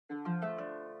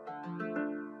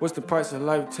What's the price of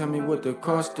life? Tell me what the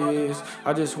cost is.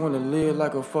 I just wanna live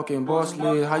like a fucking boss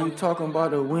live. How you talking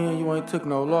about a win? You ain't took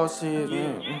no losses.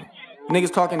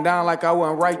 Niggas talking down like I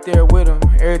wasn't right there with them.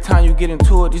 Every time you get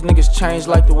into it, these niggas change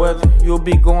like the weather. You'll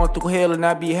be going through hell and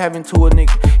I be having to a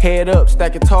nigga. Head up,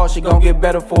 stack it tall, shit gon' get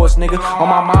better for us, nigga. On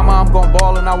my mama, I'm gon'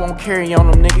 ball and I won't carry on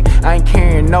them, nigga. I ain't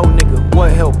carrying no nigga,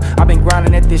 what help? I been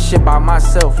grinding at this shit by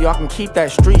myself. Y'all can keep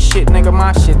that street shit, nigga,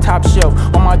 my shit top shelf.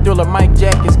 On my Thriller, Mike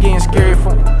Jack is getting scary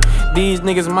for me. These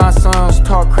niggas, my sons,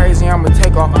 talk crazy, I'ma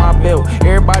take off my belt.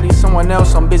 Everybody someone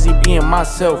else, I'm busy being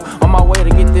myself. On my way to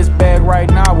get this bag right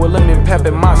now, with lemon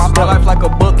pepper my step. My life like a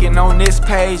book and on this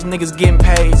page, niggas getting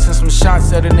paid. Send some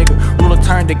shots at a nigga, Rula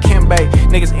turned to Kimbe.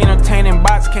 Niggas entertaining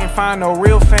bots, can't find no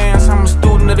real fans. I'm a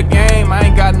student of the game, I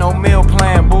ain't got no meal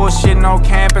plan. Bullshitting on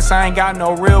campus, I ain't got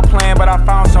no real plan. But I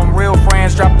found some real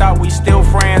friends, dropped out, we still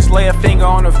friends. Lay a finger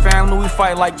on the family, we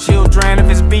fight like children. If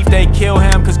it's beef, they kill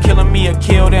him, cause killing me will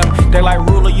kill them. They like,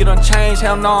 Rula, you done changed,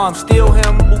 hell no, I'm still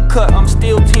him. Boot cut, I'm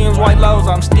still Tim's, white lows,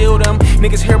 I'm still them.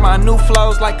 Niggas hear my new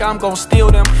flows like I'm gon'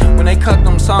 steal them. When they cut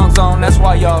them songs on, that's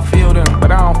why y'all feel them.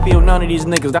 But I don't feel none of these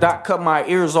niggas. Doc cut my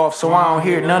ears off, so I don't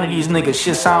hear none of these niggas.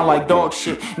 Shit sound like dog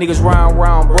shit. Niggas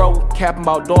round, bro, capping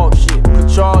about dog shit. Put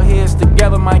y'all heads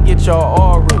together, might get y'all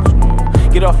all rich.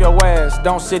 Get off your ass,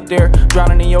 don't sit there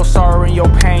drowning in your sorrow and your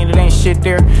pain, it ain't shit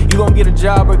there. You gon' get a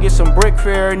job or get some brick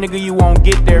fare, nigga, you won't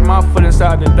get there. My foot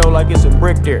inside the door like it's a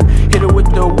brick there. Hit it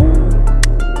with the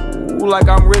woo, like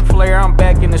I'm Ric Flair. I'm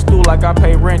back in the stool like I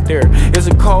pay rent there. It's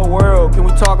a cold world, can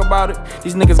we talk about it?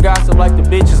 These niggas gossip like the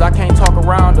bitches, I can't talk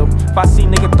around them. If I see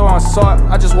nigga throwing salt,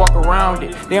 I just walk around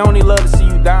it. They only love to see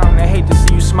you down, they hate to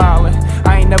see you smiling.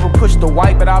 I ain't never pushed the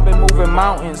white, but I've been moving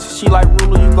mountains. She like,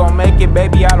 Rula, you gon' make it,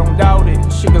 baby, I don't doubt it.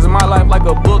 Shit, cause my life like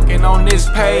a book, and on this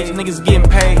page, niggas getting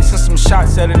paid. Send some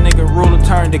shots at a nigga, Rula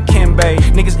turned to Kimbe.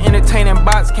 Niggas entertaining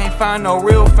bots, can't find no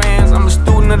real fans. I'm a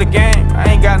student of the game,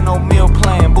 I ain't got no meal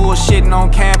plan. Bullshitting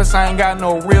on campus, I ain't got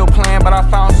no real plan. But I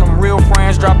found some real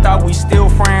friends, dropped out, we still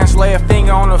friends. Lay a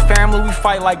finger on the family, we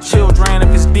fight like children. If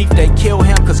it's beef, they kill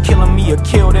him, cause killing me will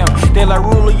kill them. They like,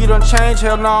 Rula, you done changed,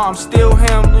 hell no, I'm still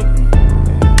him, nigga.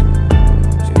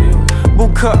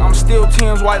 Boot cut, I'm still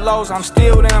Tim's, white lows, I'm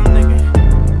still them, nigga.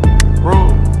 Rula.